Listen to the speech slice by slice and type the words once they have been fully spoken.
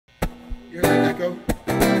Echo.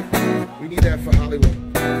 We need that for Hollywood.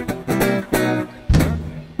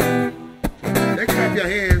 Next clap your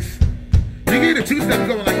hands. You get a two-step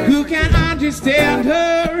going like who can understand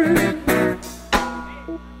her?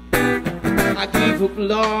 I gave up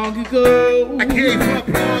long ago. I gave up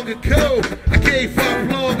long ago. I gave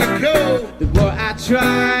up long ago. The more I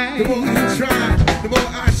try, the more I try, the more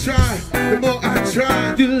I try, the more I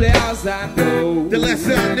try, the less I know. The less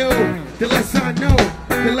I know, the less I know,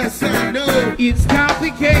 the less I know. It's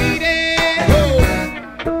complicated. Oh.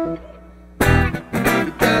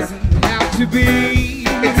 It doesn't have to be.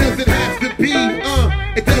 It doesn't have to be.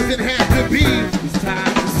 It doesn't have to be. It's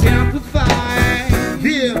time to simplify.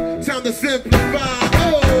 Yeah, time to simplify.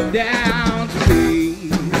 Oh, down to me,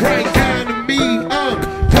 right down to me.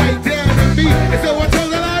 Right down to me. And so I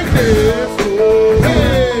told her like this.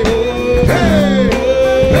 Hey, hey,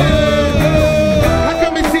 hey. How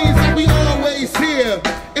come it seems like we always here,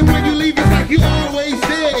 and when you leave it's like you always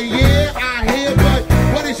there? Yeah, I hear, but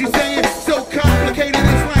what is you saying? So complicated,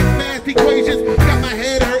 it's like math equations. Got my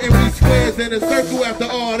head hurting, we squares in a circle after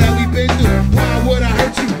all that we've been through. Why would I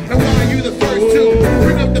hurt you, and why are you the first to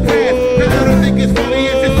bring up the past? Now I don't think it's funny,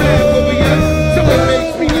 it's just sad where we at. So it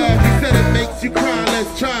makes me laugh, you said it makes you cry,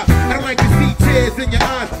 let's try. I don't like to see tears in your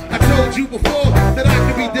eyes. I told you before that I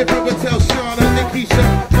could be different, but tell Shauna and Keisha,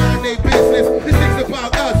 mind their business. This thing's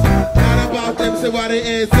about us, not about them. So why they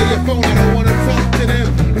answer your phone? I don't want to talk to them,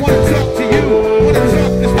 want to talk to you, want to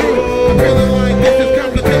talk this through. I'm feeling like this is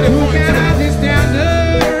complicated. who can understand her?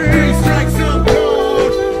 3 strikes, I'm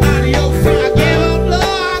gone. Adios, I Give up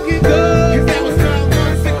long ago. cause that was 5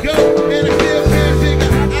 months ago. And I still can't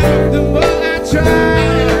figure out. The more I try,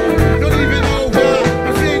 Don't even know why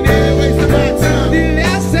I'm sitting there wasting my time. the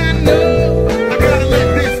less I know. I gotta let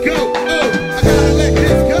this go. Oh, I gotta let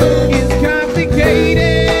this go. It's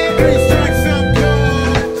complicated. 3 strikes, I'm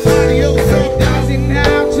gone. Adios, I'm out. Doesn't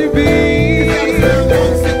have to be. That was 5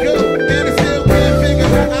 months ago. And I still can't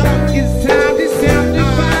figure out. It's time to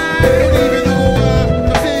simplify. Don't even know why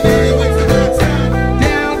I'm sitting there wasting my time.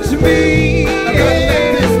 Down to me. I gotta let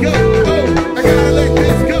this go. Oh, I gotta let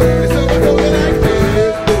this go. And so I told her like this.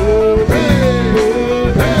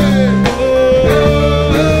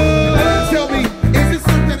 Tell me, is it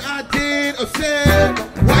something I did or said?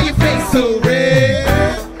 Why your face so red?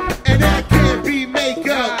 And that can't be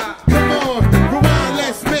makeup. Come on, rewind,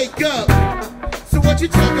 let's make up. So what you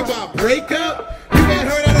talking about? Break